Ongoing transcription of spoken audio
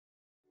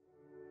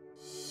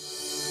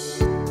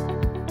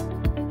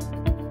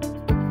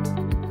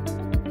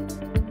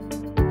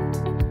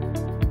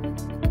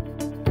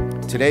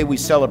Today we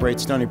celebrate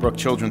Stony Brook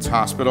Children's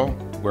Hospital,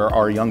 where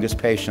our youngest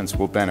patients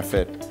will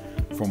benefit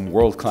from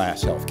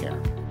world-class health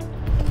care.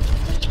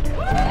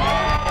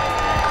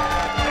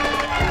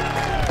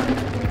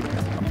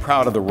 I'm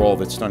proud of the role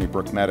that Stony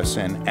Brook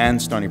Medicine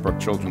and Stony Brook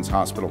Children's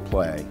Hospital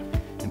play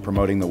in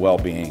promoting the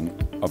well-being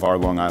of our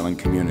Long Island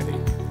community.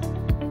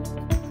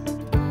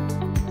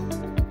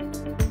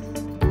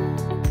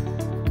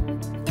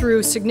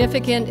 Through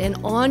significant and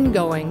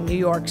ongoing New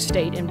York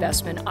State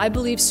investment, I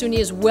believe SUNY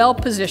is well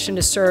positioned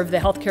to serve the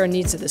healthcare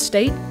needs of the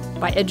state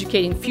by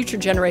educating future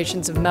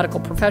generations of medical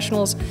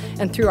professionals,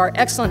 and through our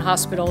excellent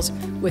hospitals,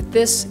 with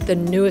this, the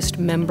newest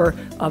member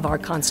of our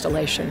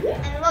constellation.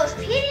 And the most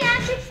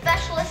pediatric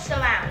specialists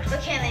around. But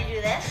can they do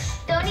this?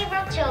 Stony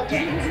Brook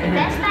Children, the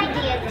best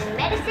ideas in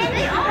medicine,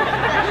 they always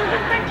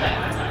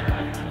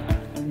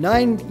for kids.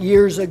 9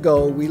 years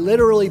ago, we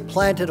literally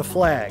planted a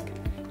flag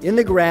in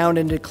the ground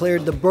and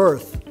declared the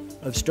birth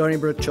of Stony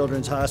Brook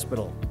Children's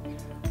Hospital.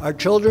 Our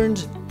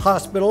children's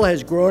hospital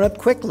has grown up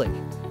quickly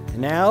and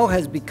now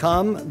has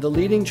become the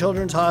leading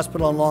children's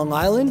hospital on Long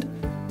Island,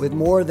 with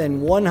more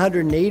than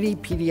 180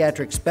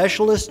 pediatric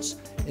specialists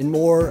in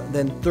more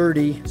than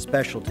 30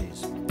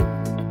 specialties.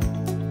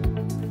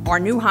 Our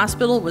new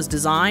hospital was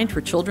designed for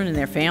children and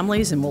their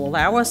families and will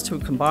allow us to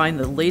combine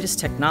the latest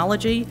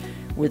technology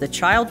with a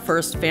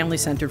child-first,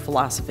 family-centered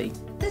philosophy.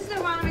 This is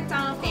the Ronald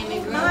McDonald Family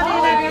Room.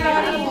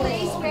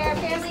 Place where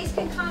families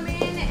can come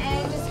in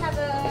and just have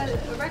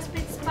a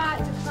respite spot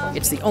to come.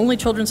 It's the only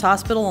children's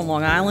hospital on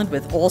Long Island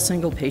with all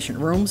single-patient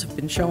rooms. Have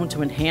been shown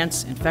to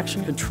enhance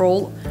infection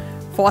control,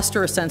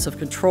 foster a sense of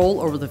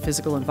control over the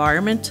physical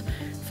environment,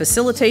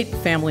 facilitate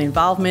family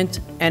involvement,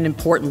 and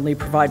importantly,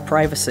 provide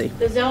privacy.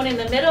 The zone in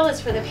the middle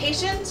is for the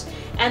patient,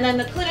 and then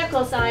the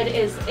clinical side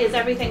is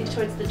everything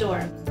towards the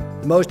door.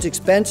 The most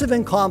expensive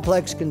and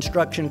complex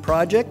construction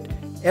project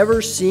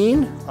ever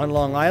seen on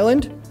Long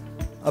Island,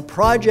 a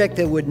project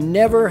that would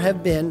never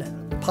have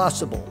been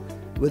possible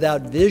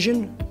without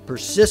vision,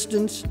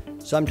 persistence,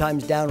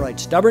 sometimes downright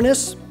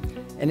stubbornness,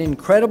 and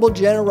incredible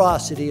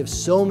generosity of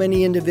so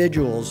many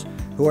individuals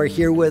who are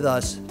here with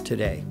us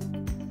today.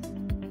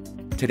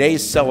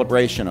 Today's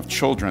celebration of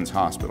Children's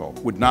Hospital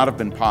would not have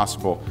been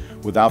possible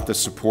without the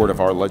support of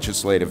our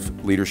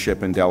legislative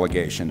leadership and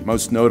delegation,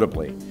 most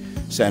notably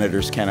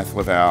Senators Kenneth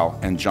Laval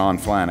and John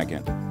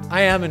Flanagan.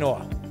 I am in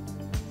awe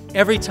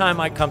every time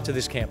I come to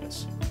this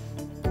campus,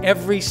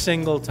 every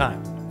single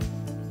time.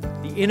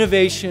 The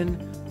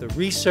innovation, the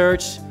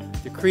research,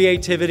 the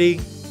creativity,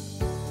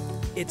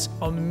 it's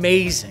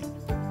amazing.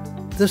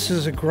 This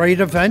is a great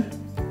event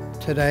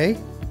today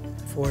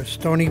for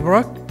Stony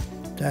Brook.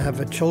 To have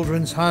a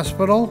children's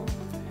hospital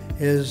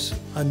is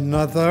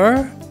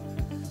another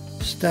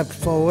step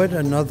forward,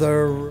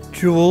 another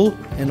jewel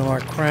in our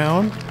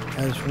crown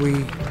as we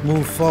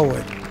move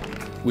forward.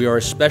 We are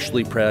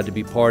especially proud to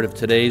be part of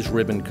today's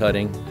ribbon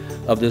cutting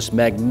of this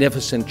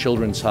magnificent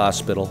children's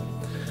hospital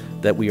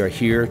that we are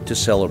here to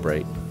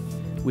celebrate.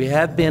 We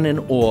have been in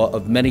awe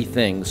of many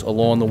things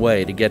along the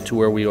way to get to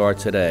where we are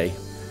today.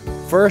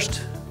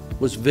 First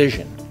was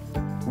vision,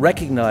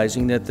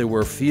 recognizing that there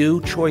were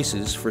few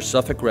choices for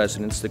Suffolk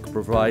residents that could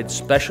provide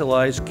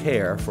specialized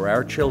care for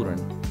our children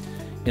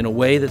in a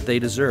way that they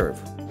deserve.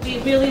 We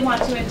really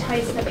want to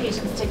entice the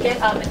patients to get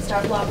up and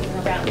start walking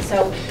around.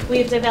 So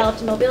we've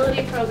developed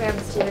mobility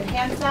programs to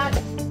enhance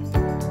that.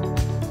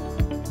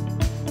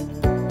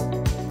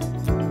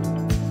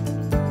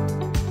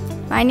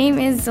 My name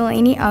is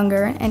Delaney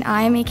Unger, and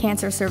I am a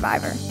cancer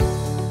survivor.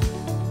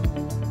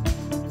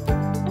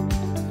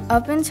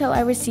 Up until I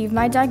received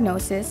my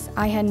diagnosis,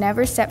 I had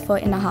never set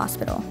foot in a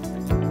hospital.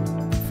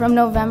 From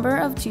November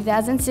of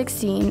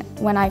 2016,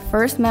 when I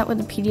first met with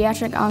the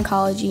pediatric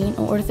oncology and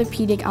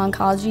orthopedic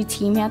oncology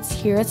team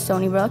here at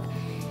Stony Brook,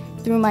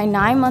 through my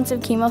 9 months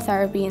of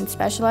chemotherapy and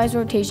specialized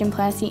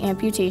rotation-plasty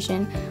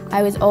amputation,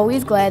 I was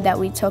always glad that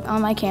we took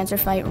on my cancer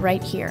fight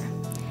right here.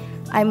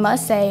 I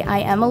must say, I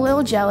am a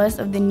little jealous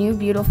of the new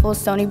beautiful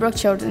Stony Brook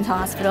Children's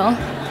Hospital.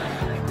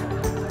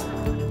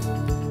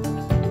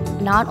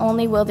 Not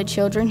only will the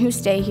children who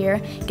stay here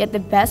get the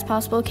best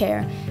possible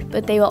care,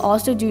 but they will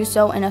also do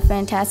so in a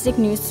fantastic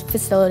new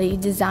facility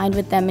designed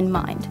with them in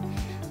mind.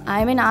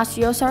 I'm an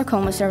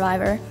osteosarcoma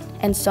survivor,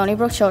 and Stony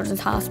Brook Children's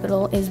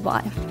Hospital is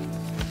why.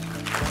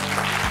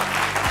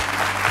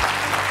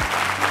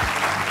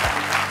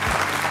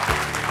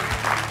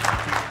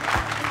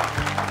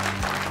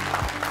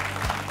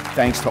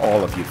 Thanks to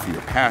all of you for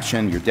your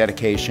passion, your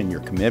dedication,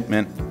 your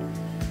commitment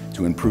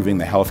to improving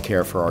the health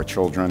care for our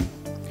children.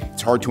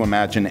 It's hard to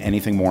imagine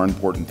anything more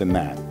important than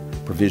that,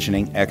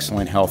 provisioning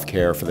excellent health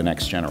care for the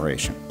next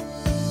generation.